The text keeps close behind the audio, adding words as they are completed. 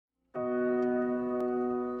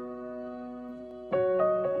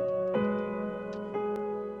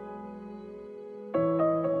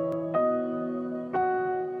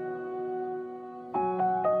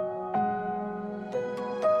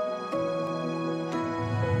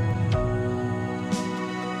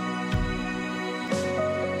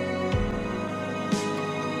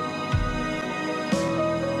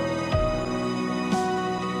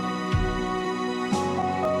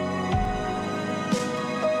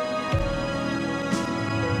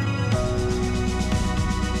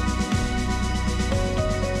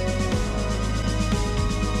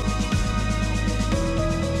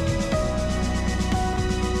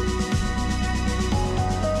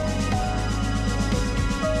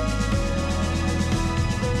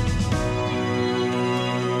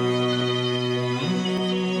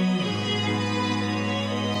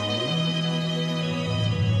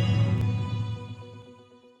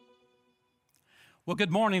good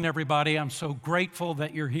morning, everybody. I'm so grateful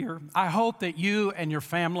that you're here. I hope that you and your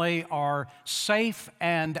family are safe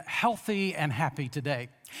and healthy and happy today.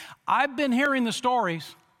 I've been hearing the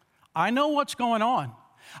stories. I know what's going on.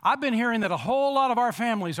 I've been hearing that a whole lot of our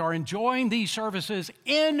families are enjoying these services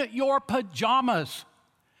in your pajamas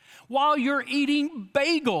while you're eating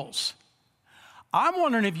bagels. I'm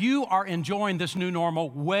wondering if you are enjoying this new normal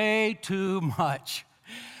way too much.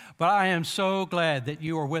 But I am so glad that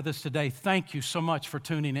you are with us today. Thank you so much for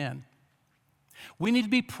tuning in. We need to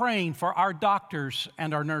be praying for our doctors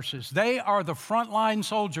and our nurses. They are the frontline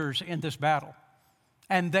soldiers in this battle,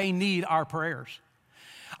 and they need our prayers.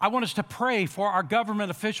 I want us to pray for our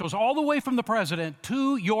government officials, all the way from the president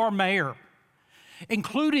to your mayor,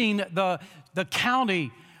 including the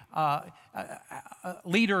county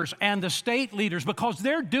leaders and the state leaders, because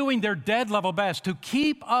they're doing their dead level best to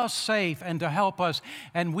keep us safe and to help us,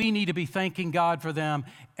 and we need to be thanking God for them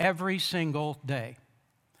every single day.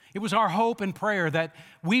 It was our hope and prayer that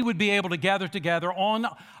we would be able to gather together on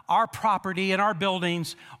our property and our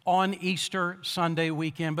buildings on Easter Sunday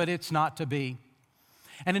weekend, but it's not to be.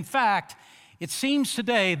 And in fact, it seems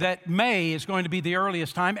today that May is going to be the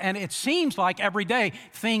earliest time, and it seems like every day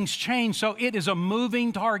things change, so it is a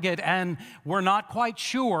moving target, and we're not quite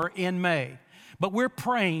sure in May. But we're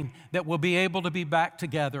praying that we'll be able to be back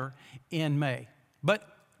together in May. But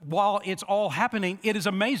while it's all happening, it is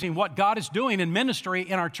amazing what God is doing in ministry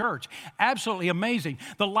in our church. Absolutely amazing.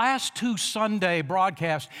 The last two Sunday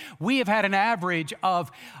broadcasts, we have had an average of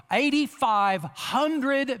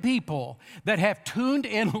 8,500 people that have tuned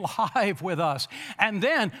in live with us. And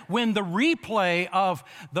then when the replay of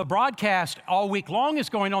the broadcast all week long is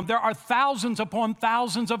going on, there are thousands upon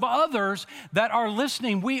thousands of others that are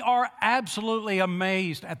listening. We are absolutely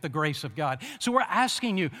amazed at the grace of God. So we're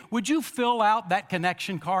asking you, would you fill out that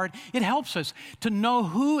connection card? It helps us to know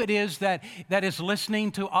who it is that is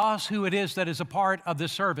listening to us, who it is that is a part of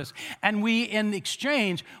this service. And we, in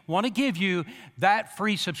exchange, want to give you that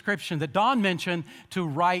free subscription that Don mentioned to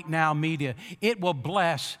Right Now Media. It will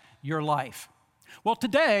bless your life. Well,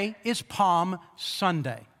 today is Palm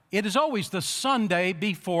Sunday. It is always the Sunday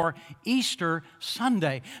before Easter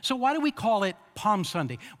Sunday. So why do we call it Palm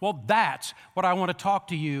Sunday? Well, that's what I want to talk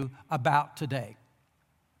to you about today.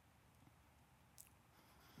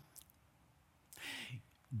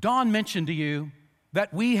 Don mentioned to you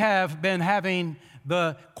that we have been having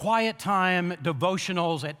the quiet time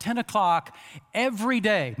devotionals at 10 o'clock every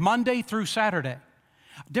day, Monday through Saturday.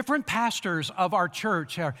 Different pastors of our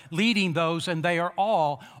church are leading those, and they are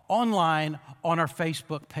all online on our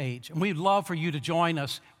Facebook page. And we'd love for you to join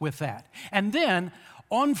us with that. And then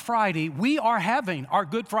on Friday, we are having our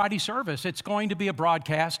Good Friday service. It's going to be a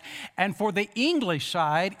broadcast. And for the English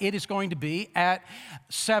side, it is going to be at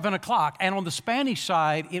 7 o'clock. And on the Spanish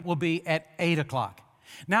side, it will be at 8 o'clock.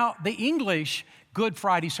 Now, the English Good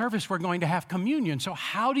Friday service, we're going to have communion. So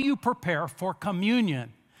how do you prepare for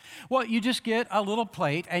communion? Well, you just get a little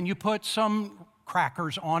plate and you put some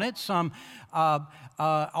crackers on it,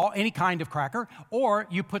 any kind of cracker, or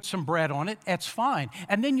you put some bread on it, that's fine.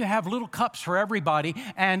 And then you have little cups for everybody,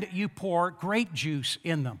 and you pour grape juice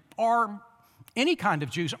in them, or any kind of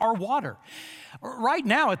juice, or water. Right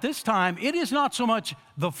now, at this time, it is not so much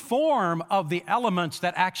the form of the elements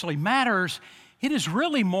that actually matters. It is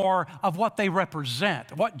really more of what they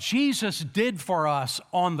represent, what Jesus did for us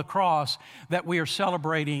on the cross that we are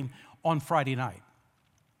celebrating on Friday night.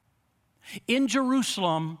 In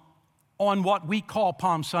Jerusalem, on what we call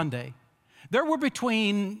Palm Sunday, there were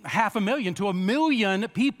between 500,000 to 1 million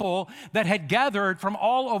people that had gathered from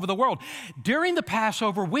all over the world. During the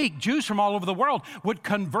Passover week, Jews from all over the world would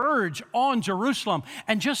converge on Jerusalem.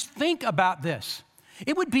 And just think about this.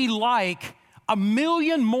 It would be like 1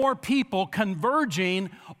 million more people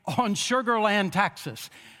converging on Sugar Land,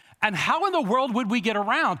 Texas. And how in the world would we get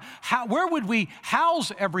around? Where would we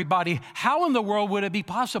house everybody? How in the world would it be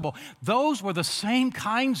possible? Those were the same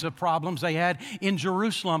kinds of problems they had in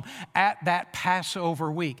Jerusalem at that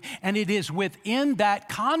Passover week. And it is within that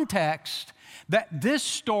context that this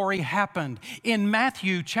story happened in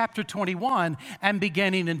Matthew chapter 21 and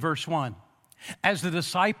beginning in verse 1. As the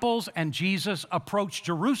disciples and Jesus approached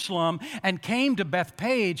Jerusalem and came to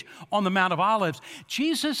Bethphage on the Mount of Olives,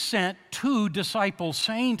 Jesus sent 2 disciples,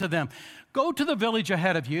 saying to them, "Go to the village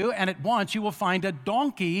ahead of you, and at once you will find a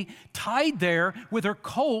donkey tied there with her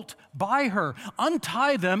colt by her.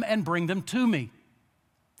 Untie them and bring them to me.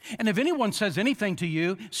 And if anyone says anything to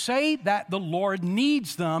you, say that the Lord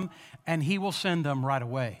needs them, and he will send them right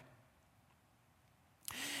away."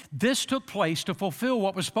 This took place to fulfill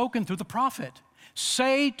what was spoken through the prophet.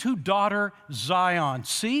 Say to daughter Zion,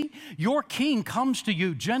 see, your king comes to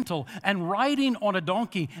you gentle and riding on a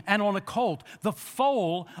donkey and on a colt, the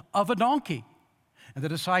foal of a donkey. And the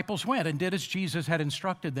disciples went and did as Jesus had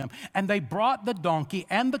instructed them. And they brought the donkey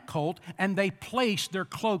and the colt, and they placed their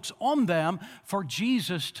cloaks on them for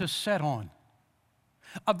Jesus to sit on.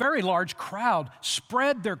 A very large crowd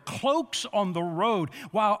spread their cloaks on the road,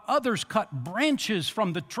 while others cut branches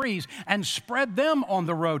from the trees and spread them on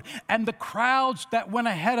the road. And the crowds that went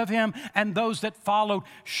ahead of him and those that followed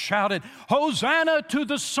shouted, Hosanna to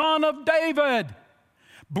the Son of David!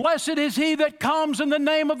 Blessed is he that comes in the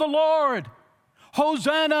name of the Lord!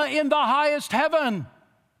 Hosanna in the highest heaven!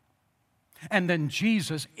 And then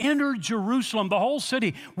Jesus entered Jerusalem. The whole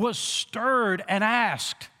city was stirred and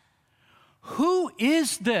asked, who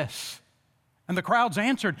is this? And the crowds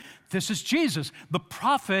answered, this is Jesus, the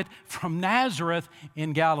prophet from Nazareth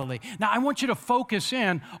in Galilee. Now, I want you to focus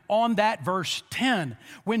in on that verse 10.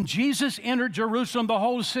 When Jesus entered Jerusalem, the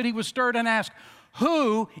whole city was stirred and asked,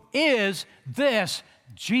 who is this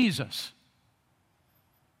Jesus?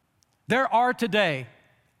 There are today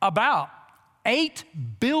about 8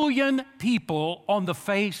 billion people on the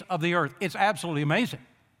face of the earth. It's absolutely amazing.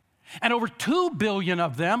 And over 2 billion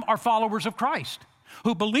of them are followers of Christ,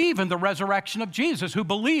 who believe in the resurrection of Jesus, who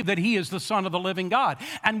believe that he is the Son of the living God.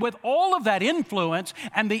 And with all of that influence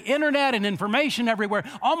and the internet and information everywhere,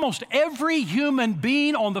 almost every human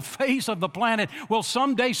being on the face of the planet will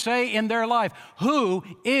someday say in their life, who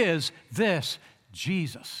is this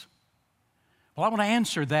Jesus? Well, I want to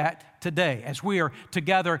answer that today as we are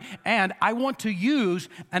together, and I want to use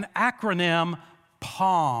an acronym,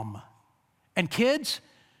 PALM. And kids,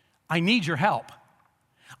 I need your help.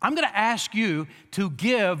 I'm going to ask you to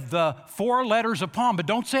give the 4 letters of PALM, but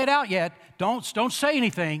don't say it out yet. Don't say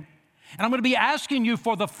anything. And I'm going to be asking you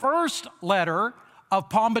for the first letter of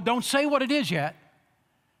PALM, but don't say what it is yet.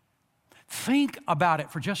 Think about it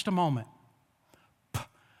for just a moment.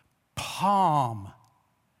 PALM.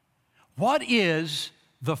 What is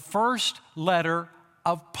the first letter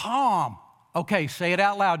of PALM? Okay, say it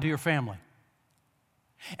out loud to your family.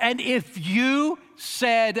 And if you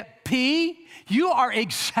said P, you are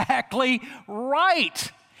exactly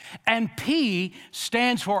right. And P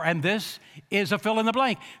stands for, and this is a fill in the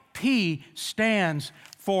blank, P stands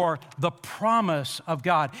for the promise of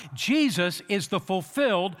God. Jesus is the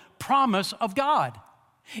fulfilled promise of God.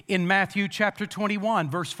 In Matthew chapter 21,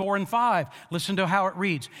 verse 4 and 5, listen to how it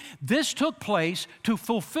reads. This took place to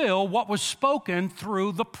fulfill what was spoken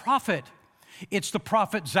through the prophet. It's the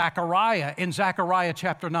prophet Zechariah in Zechariah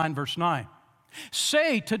chapter 9, verse 9.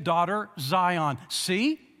 Say to daughter Zion,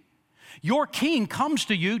 see, your king comes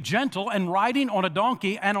to you gentle and riding on a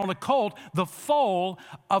donkey and on a colt, the foal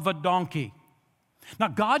of a donkey. Now,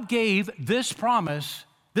 God gave this promise,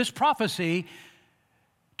 this prophecy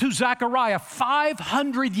to Zechariah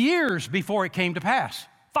 500 years before it came to pass.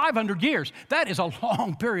 500 years. That is a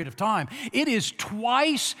long period of time. It is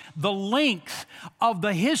twice the length of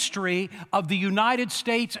the history of the United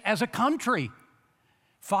States as a country.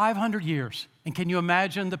 500 years. And can you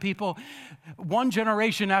imagine the people? One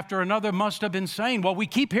generation after another must have been saying, well, we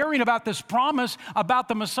keep hearing about this promise about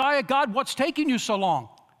the Messiah. God, what's taking you so long?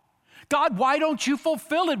 God, why don't you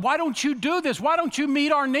fulfill it? Why don't you do this? Why don't you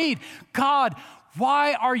meet our need? God,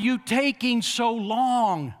 why are you taking so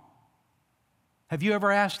long? Have you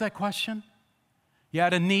ever asked that question? You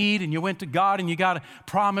had a need and you went to God and you got a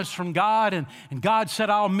promise from God and God said,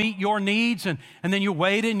 I'll meet your needs. And then you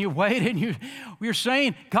waited and you waited and you're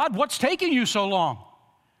saying, God, what's taking you so long?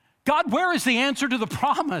 God, where is the answer to the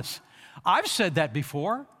promise? I've said that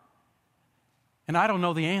before and I don't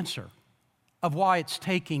know the answer of why it's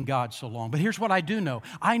taking God so long. But here's what I do know.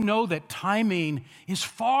 I know that timing is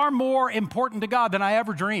far more important to God than I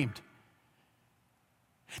ever dreamed.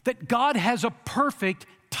 That God has a perfect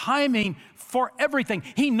timing for everything.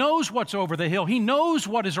 He knows what's over the hill. He knows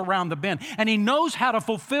what is around the bend. And He knows how to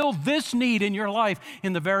fulfill this need in your life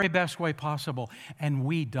in the very best way possible. And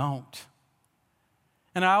we don't.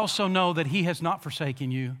 And I also know that He has not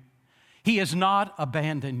forsaken you. He has not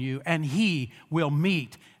abandoned you. And He will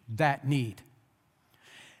meet that need.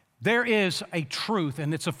 There is a truth,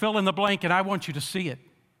 and it's a fill in the blank, and I want you to see it.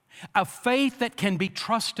 A faith that can be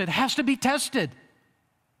trusted has to be tested.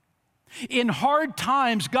 In hard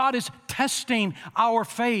times, God is testing our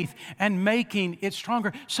faith and making it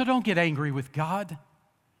stronger. So don't get angry with God.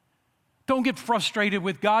 Don't get frustrated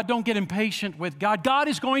with God. Don't get impatient with God. God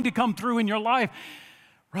is going to come through in your life.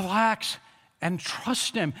 Relax and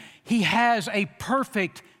trust Him. He has a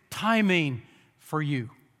perfect timing for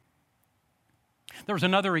you. There was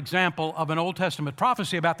another example of an Old Testament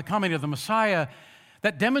prophecy about the coming of the Messiah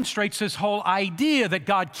that demonstrates this whole idea that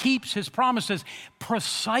God keeps his promises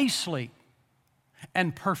precisely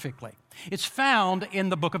and perfectly. It's found in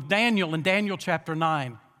the book of Daniel, in Daniel chapter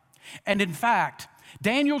 9. And in fact,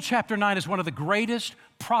 Daniel chapter 9 is one of the greatest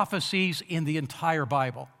prophecies in the entire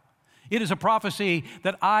Bible. It is a prophecy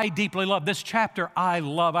that I deeply love. This chapter I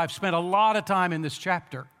love. I've spent a lot of time in this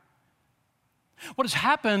chapter. What has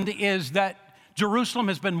happened is that Jerusalem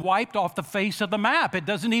has been wiped off the face of the map. It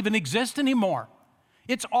doesn't even exist anymore.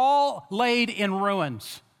 It's all laid in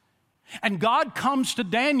ruins. And God comes to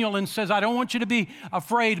Daniel and says, I don't want you to be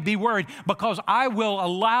afraid, be worried, because I will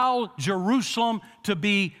allow Jerusalem to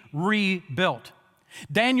be rebuilt.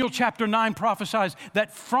 Daniel chapter 9 prophesies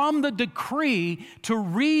that from the decree to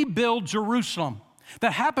rebuild Jerusalem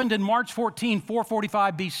that happened in March 14,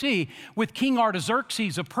 445 BC with King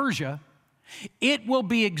Artaxerxes of Persia, it will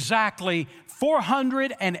be exactly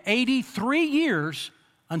 483 years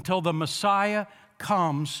until the Messiah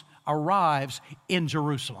arrives in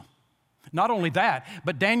Jerusalem. Not only that,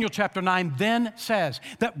 but Daniel chapter 9 then says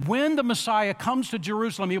that when the Messiah comes to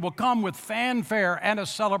Jerusalem, he will come with fanfare and a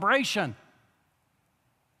celebration.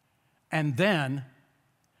 And then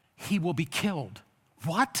he will be killed.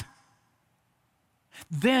 What?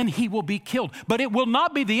 Then he will be killed. But it will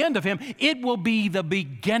not be the end of him. It will be the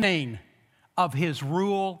beginning of his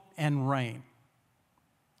rule and reign.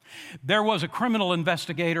 There was a criminal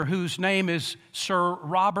investigator whose name is Sir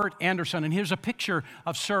Robert Anderson, and here's a picture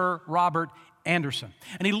of Sir Robert Anderson.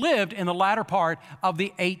 And he lived in the latter part of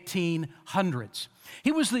the 1800s.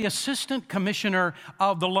 He was the assistant commissioner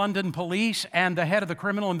of the London police and the head of the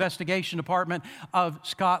criminal investigation department of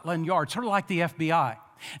Scotland Yard, sort of like the FBI.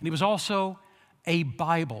 And he was also a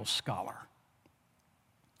Bible scholar.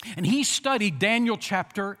 And he studied Daniel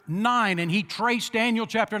chapter 9, and he traced Daniel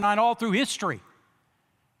chapter 9 all through history.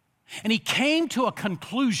 And he came to a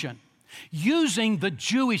conclusion using the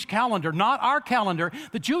Jewish calendar, not our calendar.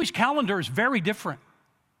 The Jewish calendar is very different.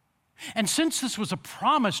 And since this was a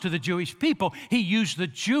promise to the Jewish people, he used the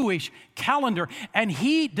Jewish calendar. And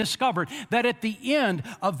he discovered that at the end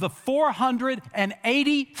of the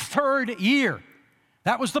 483rd year,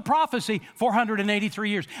 that was the prophecy, 483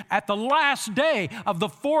 years. At the last day of the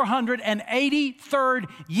 483rd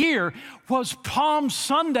year was Palm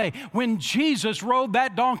Sunday when Jesus rode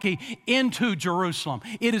that donkey into Jerusalem.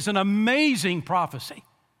 It is an amazing prophecy.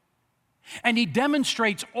 And he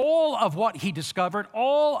demonstrates all of what he discovered,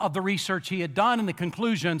 all of the research he had done and the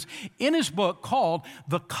conclusions in his book called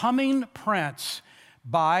The Coming Prince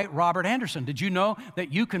by Robert Anderson. Did you know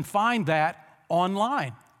that you can find that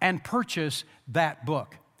online and purchase that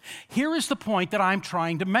book? Here is the point that I'm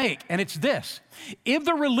trying to make, and it's this. If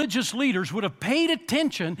the religious leaders would have paid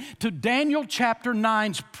attention to Daniel chapter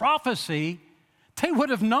 9's prophecy, they would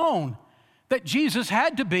have known that Jesus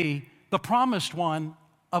had to be the promised one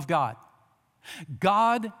of God.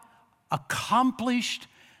 God accomplished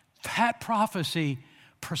that prophecy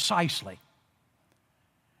precisely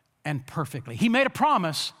and perfectly. He made a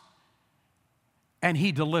promise, and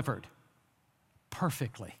he delivered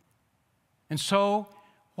perfectly. And so,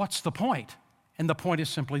 what's the point? And the point is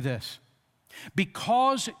simply this.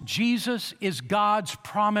 Because Jesus is God's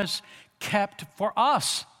promise kept for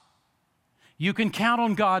us, you can count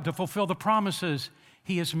on God to fulfill the promises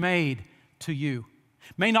he has made to you.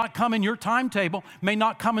 May not come in your timetable, may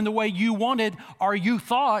not come in the way you wanted or you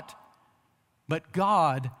thought, but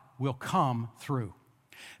God will come through.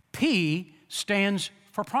 P stands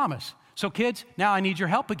for promise. So kids, now I need your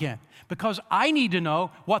help again, because I need to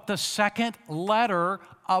know what the second letter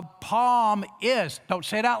of PALM is. Don't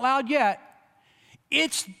say it out loud yet.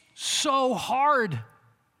 It's so hard.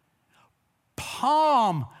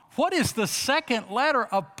 PALM. What is the second letter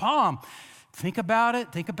of PALM? Think about it.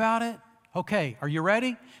 Okay, are you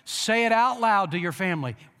ready? Say it out loud to your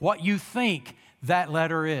family, what you think that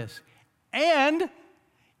letter is. And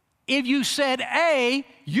if you said A,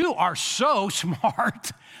 you are so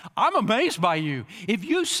smart. I'm amazed by you. If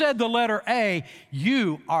you said the letter A,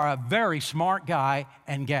 you are a very smart guy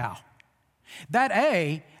and gal. That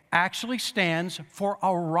A actually stands for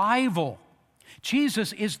arrival.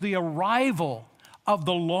 Jesus is the arrival of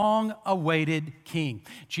the long-awaited King.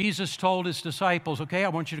 Jesus told his disciples, okay, I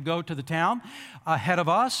want you to go to the town ahead of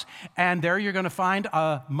us, and there you're going to find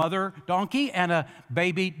a mother donkey and a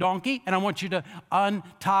baby donkey, and I want you to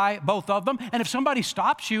untie both of them. And if somebody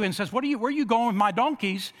stops you and says, where are you going with my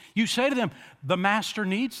donkeys? You say to them, the master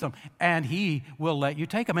needs them, and he will let you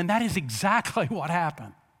take them. And that is exactly what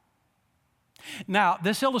happened. Now,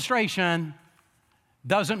 this illustration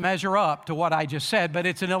doesn't measure up to what I just said, but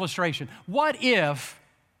it's an illustration. What if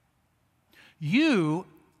you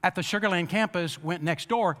at the Sugar Land campus went next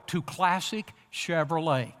door to Classic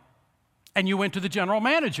Chevrolet. And you went to the general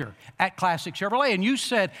manager at Classic Chevrolet and you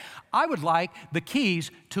said, I would like the keys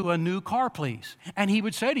to a new car, please. And he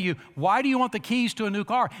would say to you, why do you want the keys to a new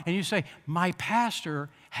car? And you say, my pastor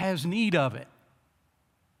has need of it.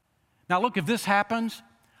 Now look, if this happens,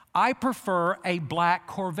 I prefer a black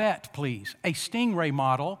Corvette, please, a Stingray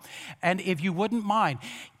model. And if you wouldn't mind,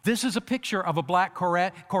 this is a picture of a black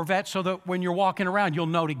Corvette so that when you're walking around, you'll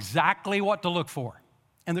know exactly what to look for.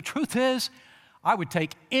 And the truth is, I would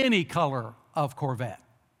take any color of Corvette.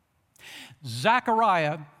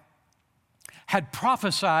 Zechariah had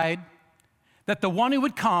prophesied that the one who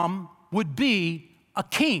would come would be a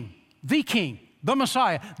king, the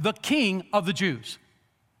Messiah, the King of the Jews.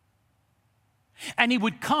 And he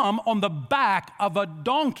would come on the back of a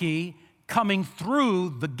donkey coming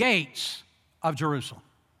through the gates of Jerusalem.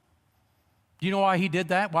 Do you know why he did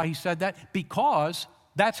that? Why he said that? Because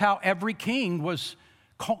that's how every king was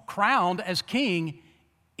crowned as king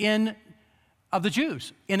of the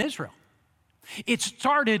Jews in Israel. It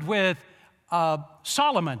started with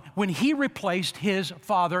Solomon when he replaced his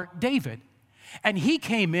father David. And he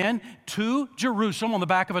came in to Jerusalem on the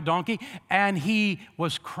back of a donkey, and he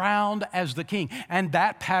was crowned as the king. And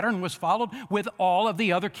that pattern was followed with all of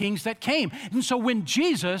the other kings that came. And so when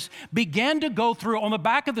Jesus began to go through, on the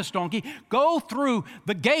back of this donkey, go through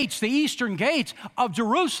the gates, the eastern gates of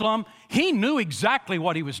Jerusalem, he knew exactly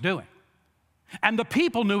what he was doing. And the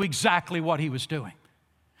people knew exactly what he was doing.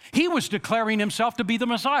 He was declaring himself to be the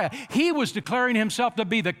Messiah. He was declaring himself to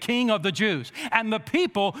be the King of the Jews. And the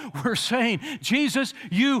people were saying, Jesus,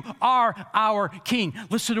 you are our King.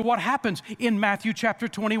 Listen to what happens in Matthew chapter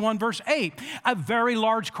 21, verse 8. A very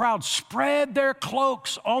large crowd spread their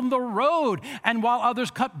cloaks on the road, and while others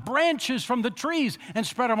cut branches from the trees and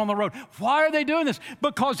spread them on the road. Why are they doing this?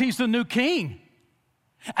 Because he's the new king.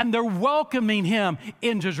 And they're welcoming him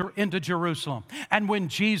into Jerusalem. And when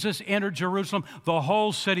Jesus entered Jerusalem, the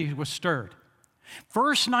whole city was stirred.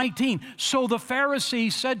 Verse 19, so the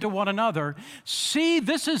Pharisees said to one another, see,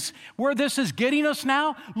 this is where this is getting us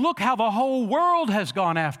now. Look how the whole world has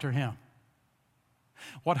gone after him.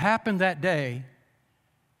 What happened that day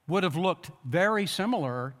would have looked very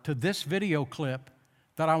similar to this video clip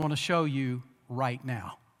that I want to show you right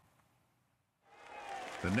now.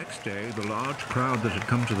 The next day, the large crowd that had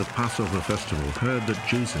come to the Passover festival heard that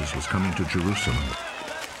Jesus was coming to Jerusalem.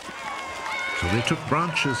 So they took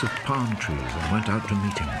branches of palm trees and went out to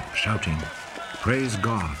meet him, shouting, praise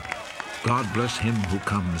God. God bless him who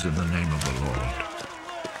comes in the name of the Lord.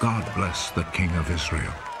 God bless the King of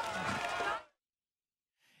Israel.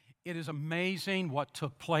 It is amazing what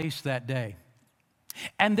took place that day.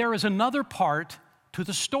 And there is another part to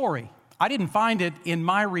the story. I didn't find it in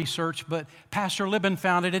my research, but Pastor Libben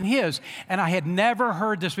found it in his. And I had never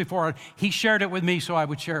heard this before. He shared it with me, so I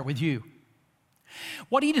would share it with you.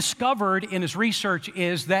 What he discovered in his research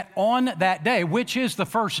is that on that day, which is the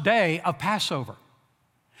first day of Passover,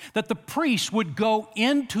 that the priests would go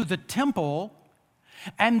into the temple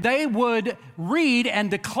and they would read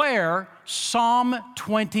and declare Psalm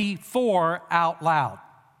 24 out loud.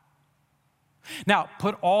 Now,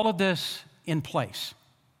 put all of this in place.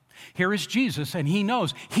 Here is Jesus, and he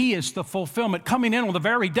knows he is the fulfillment, coming in on the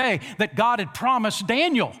very day that God had promised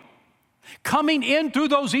Daniel. Coming in through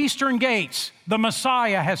those eastern gates, the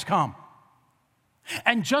Messiah has come.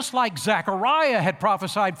 And just like Zechariah had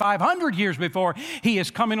prophesied 500 years before, he is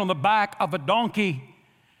coming on the back of a donkey,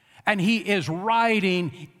 and he is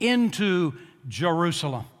riding into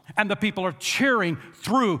Jerusalem. And the people are cheering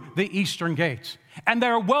through the eastern gates. And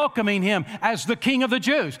they're welcoming him as the King of the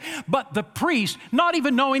Jews. But the priests, not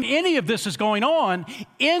even knowing any of this is going on,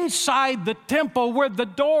 inside the temple where the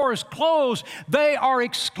door is closed, they are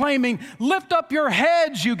exclaiming, lift up your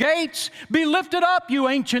heads, you gates. Be lifted up, you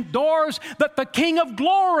ancient doors, that the King of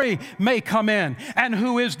glory may come in. And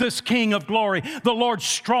who is this King of glory? The Lord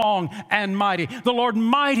strong and mighty, the Lord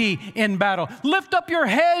mighty in battle. Lift up your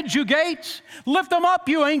heads, you gates. Lift them up,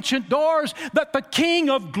 you ancient doors, that the King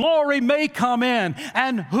of glory may come in.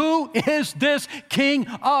 And who is this King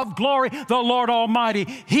of glory? The Lord Almighty.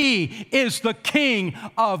 He is the King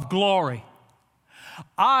of glory.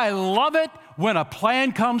 I love it when a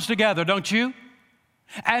plan comes together, don't you?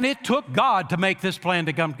 And it took God to make this plan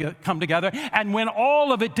to come together. And when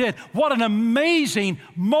all of it did, what an amazing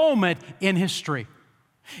moment in history.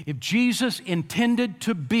 If Jesus intended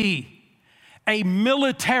to be a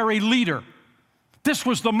military leader, this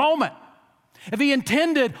was the moment. If he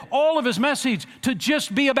intended all of his message to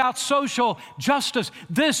just be about social justice,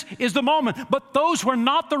 this is the moment. But those were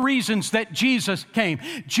not the reasons that Jesus came.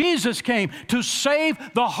 Jesus came to save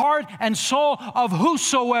the heart and soul of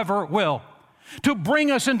whosoever will. to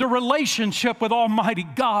bring us into relationship with Almighty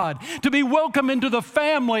God, to be welcome into the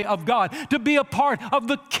family of God, to be a part of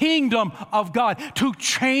the kingdom of God, to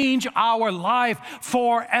change our life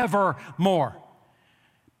forevermore.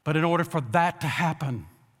 But in order for that to happen,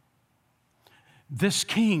 this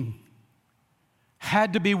king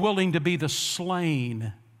had to be willing to be the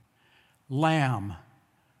slain Lamb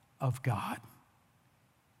of God.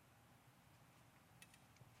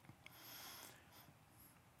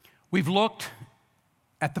 We've looked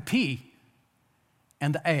at the P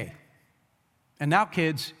and the A. And now,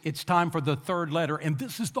 kids, it's time for the third letter, and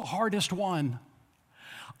this is the hardest one.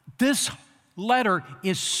 This letter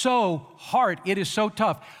is so hard. It is so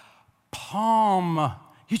tough. Palm.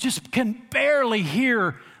 You just can barely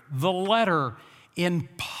hear the letter in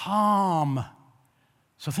palm.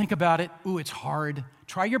 So think about it. Ooh, it's hard.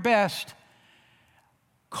 Try your best.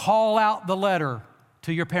 Call out the letter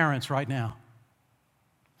to your parents right now.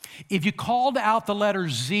 If you called out the letter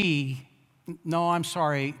Z, no, I'm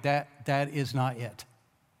sorry, that is not it.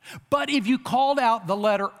 But if you called out the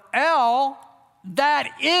letter L,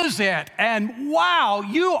 that is it. And wow,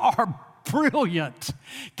 you are brilliant.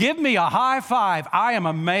 Give me a high five. I am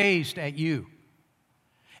amazed at you.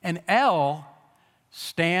 And L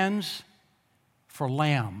stands for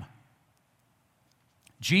Lamb.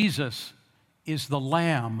 Jesus is the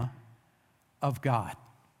Lamb of God.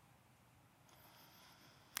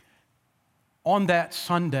 On that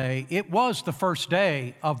Sunday, it was the first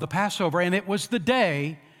day of the Passover, and it was the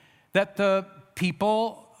day that the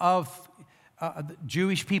people of the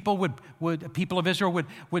Jewish people people of Israel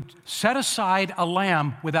would set aside a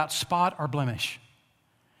lamb without spot or blemish.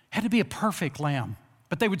 It had to be a perfect lamb,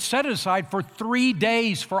 but they would set it aside for 3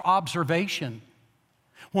 days for observation.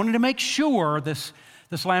 Wanted to make sure this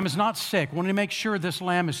lamb is not sick. Wanted to make sure this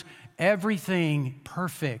lamb is everything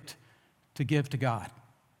perfect to give to God.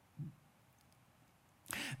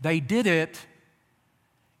 They did it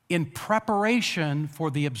in preparation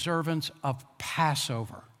for the observance of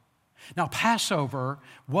Passover. Now, Passover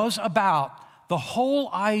was about the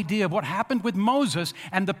whole idea of what happened with Moses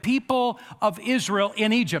and the people of Israel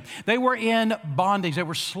in Egypt. They were in bondage. They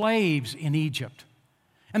were slaves in Egypt.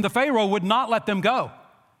 And the Pharaoh would not let them go.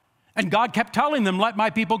 And God kept telling them, let my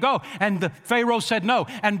people go. And the Pharaoh said no.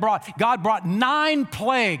 And God brought 9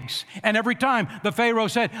 plagues. And every time the Pharaoh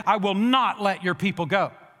said, I will not let your people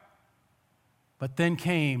go. But then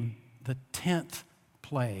came the 10th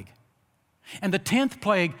plague. And the 10th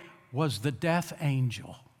plague was the death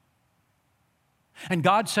angel. And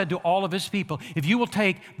God said to all of his people, if you will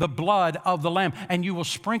take the blood of the lamb and you will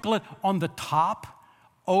sprinkle it on the top,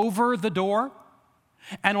 over the door,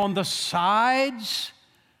 and on the sides,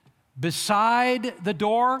 beside the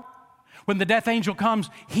door, when the death angel comes,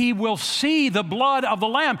 he will see the blood of the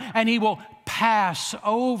lamb and he will pass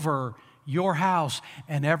over your house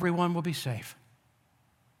and everyone will be safe.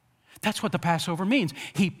 That's what the Passover means.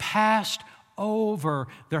 He passed over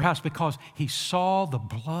their house because he saw the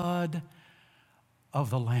blood of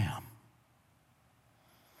the lamb.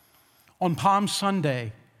 On Palm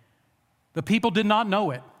Sunday, the people did not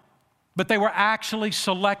know it, but they were actually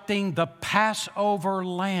selecting the Passover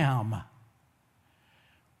lamb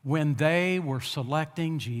when they were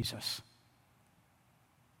selecting Jesus.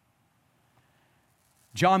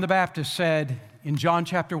 John the Baptist said in John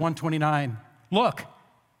chapter 1:29, look,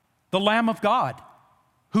 the Lamb of God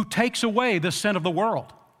who takes away the sin of the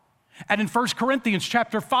world. And in 1 Corinthians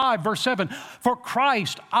chapter 5, verse 7, for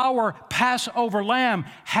Christ, our Passover lamb,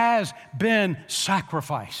 has been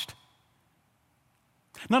sacrificed.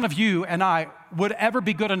 None of you and I would ever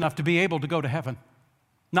be good enough to be able to go to heaven.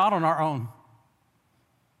 Not on our own.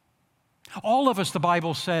 All of us, the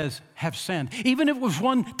Bible says, have sinned. Even if it was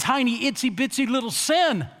one tiny, itsy-bitsy little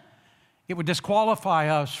sin, it would disqualify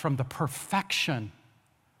us from the perfection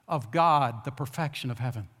of God, the perfection of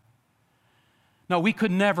heaven. No, we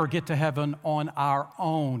could never get to heaven on our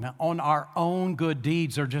own good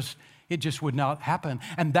deeds. It just would not happen.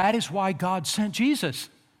 And that is why God sent Jesus,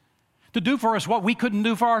 to do for us what we couldn't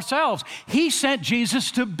do for ourselves. He sent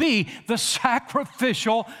Jesus to be the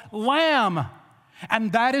sacrificial lamb.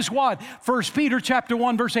 And that is what 1 Peter chapter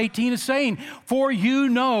 1, verse 18 is saying. For you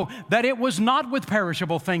know that it was not with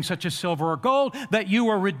perishable things such as silver or gold that you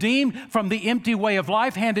were redeemed from the empty way of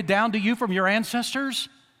life handed down to you from your ancestors,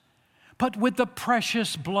 but with the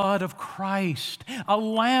precious blood of Christ, a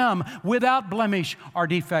lamb without blemish or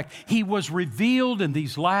defect. He was revealed in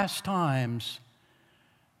these last times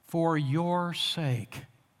for your sake.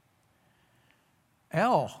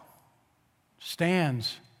 L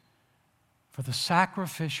stands for the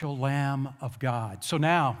sacrificial Lamb of God. So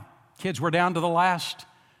now, kids, we're down to the last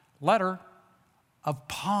letter of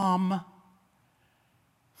Palm.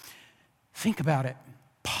 Think about it.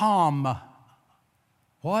 Palm.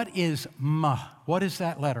 What is M? What is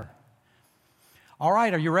that letter? All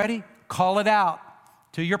right, are you ready? Call it out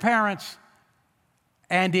to your parents.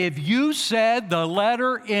 And if you said the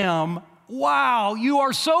letter M, wow, you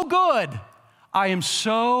are so good. I am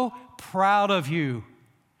so proud of you.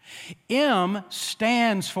 M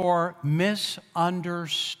stands for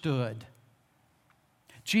misunderstood.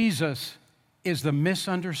 Jesus is the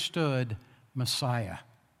misunderstood Messiah.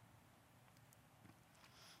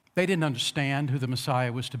 They didn't understand who the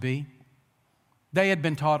Messiah was to be. They had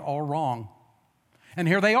been taught all wrong. And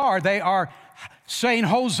here they are saying,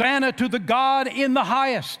 Hosanna to the God in the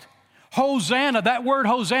highest. Hosanna, that word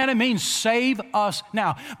Hosanna means save us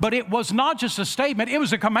now. But it was not just a statement, it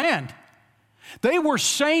was a command. They were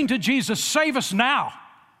saying to Jesus, save us now.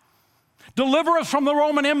 Deliver us from the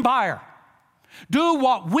Roman Empire. Do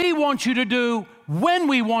what we want you to do, when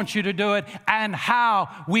we want you to do it, and how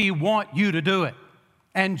we want you to do it.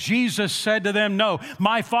 And Jesus said to them, no,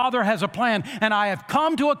 my Father has a plan, and I have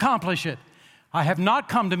come to accomplish it. I have not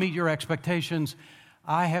come to meet your expectations.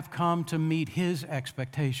 I have come to meet His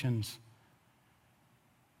expectations.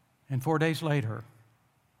 And 4 days later,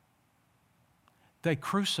 they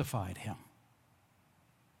crucified Him.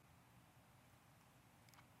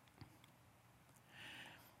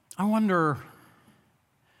 I wonder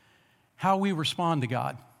how we respond to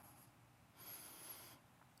God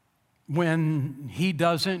when He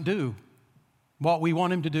doesn't do what we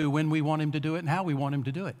want Him to do, when we want Him to do it, and how we want Him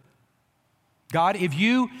to do it. God, if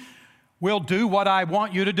you will do what I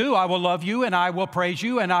want you to do, I will love you and I will praise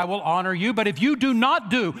you and I will honor you. But if you do not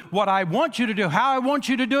do what I want you to do, how I want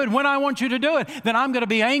you to do it, when I want you to do it, then I'm going to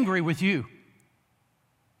be angry with you.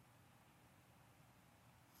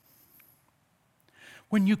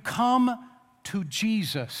 When you come to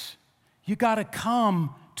Jesus, you got to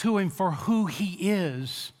come to Him for who He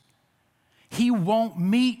is. He won't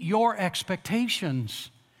meet your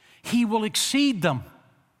expectations. He will exceed them.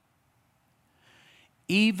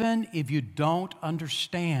 Even if you don't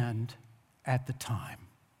understand at the time.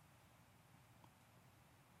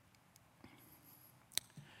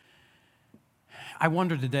 I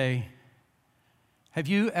wonder today, have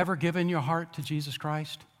you ever given your heart to Jesus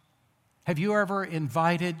Christ? Have you ever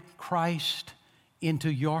invited Christ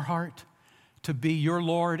into your heart to be your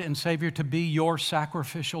Lord and Savior, to be your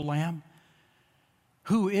sacrificial lamb?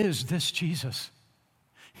 Who is this Jesus?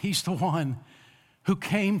 He's the one who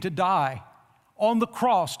came to die on the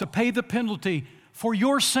cross to pay the penalty for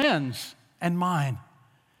your sins and mine.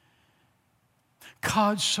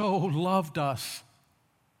 God so loved us,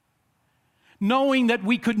 knowing that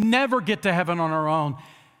we could never get to heaven on our own,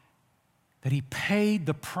 that He paid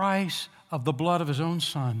the price of the blood of His own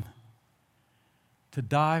Son to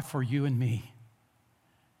die for you and me.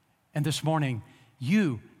 And this morning,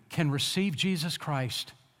 you can receive Jesus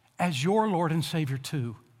Christ as your Lord and Savior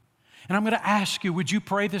too. And I'm going to ask you, would you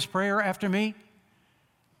pray this prayer after me?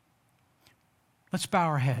 Let's bow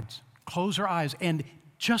our heads, close our eyes, and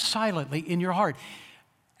just silently in your heart,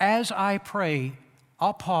 as I pray,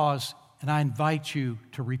 I'll pause and I invite you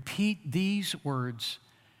to repeat these words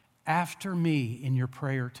after me in your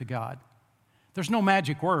prayer to God. There's no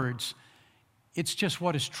magic words. It's just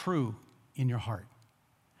what is true in your heart.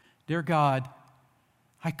 Dear God,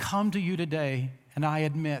 I come to you today and I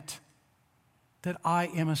admit that I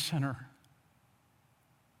am a sinner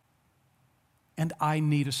and I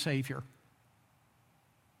need a Savior.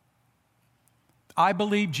 I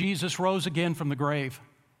believe Jesus rose again from the grave.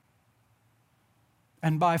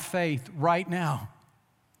 And by faith, right now,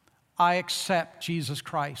 I accept Jesus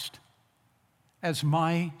Christ as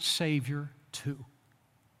my Savior too.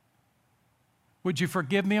 Would you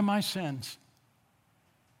forgive me of my sins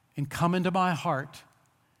and come into my heart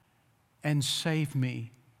and save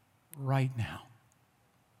me right now?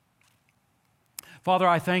 Father,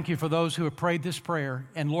 I thank you for those who have prayed this prayer.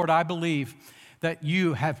 And Lord, I believe that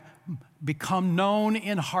you have become known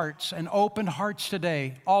in hearts and open hearts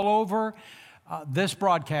today all over this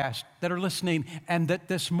broadcast that are listening, and that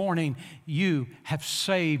this morning you have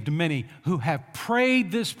saved many who have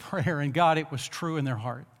prayed this prayer, and God, it was true in their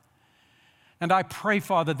heart. And I pray,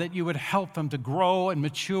 Father, that you would help them to grow and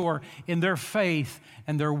mature in their faith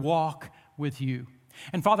and their walk with you.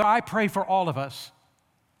 And Father, I pray for all of us.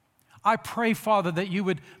 I pray, Father, that you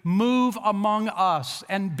would move among us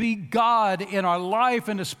and be God in our life,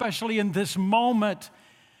 and especially in this moment,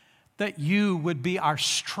 that you would be our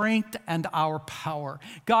strength and our power.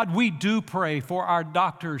 God, we do pray for our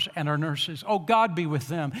doctors and our nurses. Oh, God, be with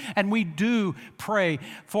them. And we do pray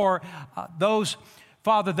for those,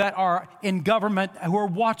 Father, that are in government who are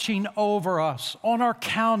watching over us on our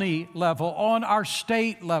county level, on our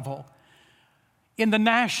state level. in the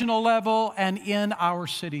national level and in our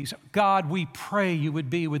cities. God, we pray you would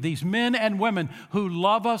be with these men and women who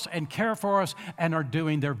love us and care for us and are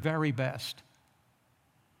doing their very best.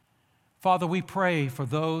 Father, we pray for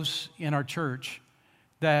those in our church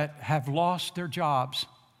that have lost their jobs,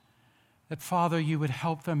 that, Father, you would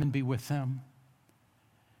help them and be with them.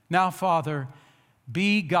 Now, Father,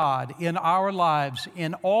 be God in our lives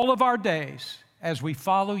in all of our days as we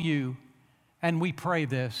follow you, and we pray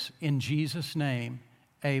this in Jesus' name,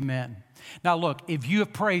 amen. Now look, if you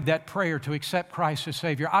have prayed that prayer to accept Christ as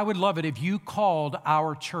Savior, I would love it if you called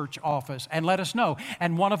our church office and let us know,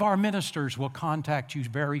 and one of our ministers will contact you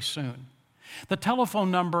very soon. The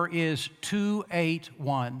telephone number is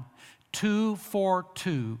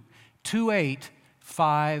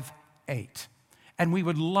 281-242-2858. And we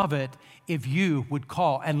would love it if you would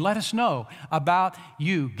call and let us know about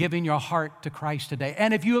you giving your heart to Christ today.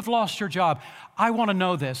 And if you have lost your job, I want to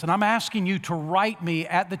know this, and I'm asking you to write me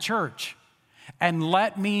at the church and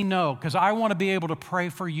let me know, because I want to be able to pray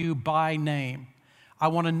for you by name. I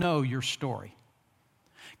want to know your story.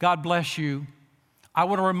 God bless you. I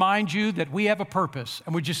want to remind you that we have a purpose.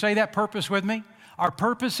 And would you say that purpose with me? Our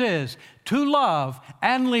purpose is to love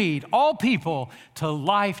and lead all people to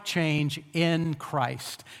life change in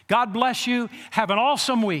Christ. God bless you. Have an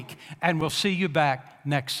awesome week, and we'll see you back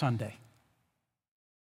next Sunday.